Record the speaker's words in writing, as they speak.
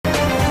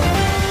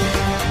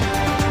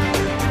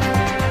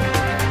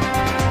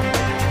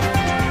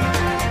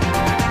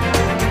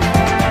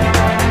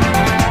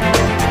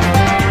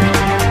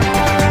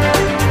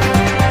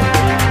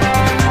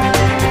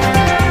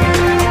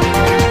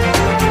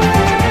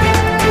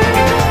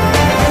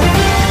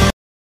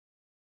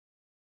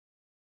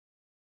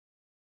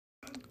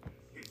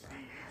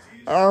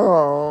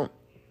Hello,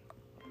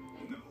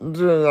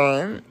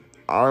 today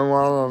I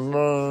want to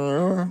bring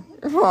you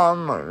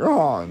Comic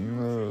Con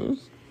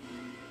news.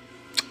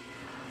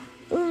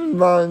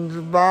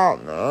 SpongeBob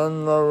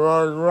and the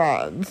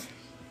Rugrats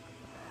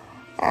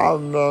have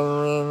been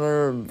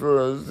renewed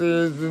for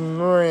season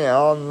 3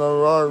 on the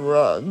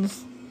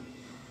Rugrats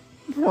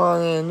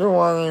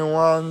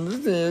 2021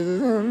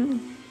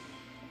 season,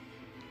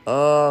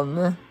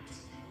 and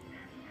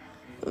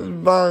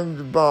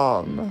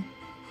SpongeBob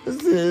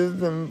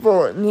season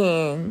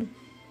 14,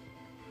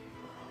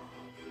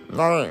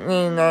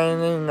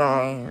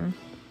 1999.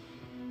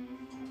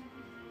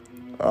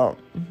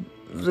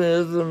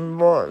 Season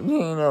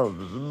 14 of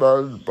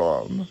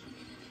SpongeBob,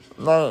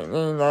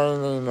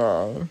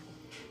 1999.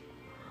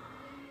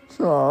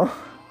 So,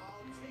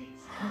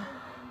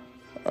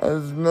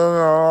 it's been a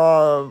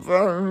lot of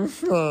fun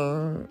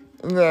seeing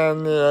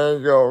San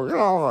Diego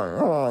Comic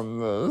Con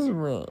this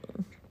week.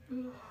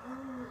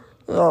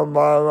 So,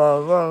 my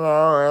love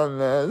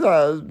and this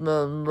has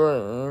been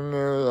bringing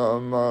you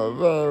some of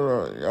my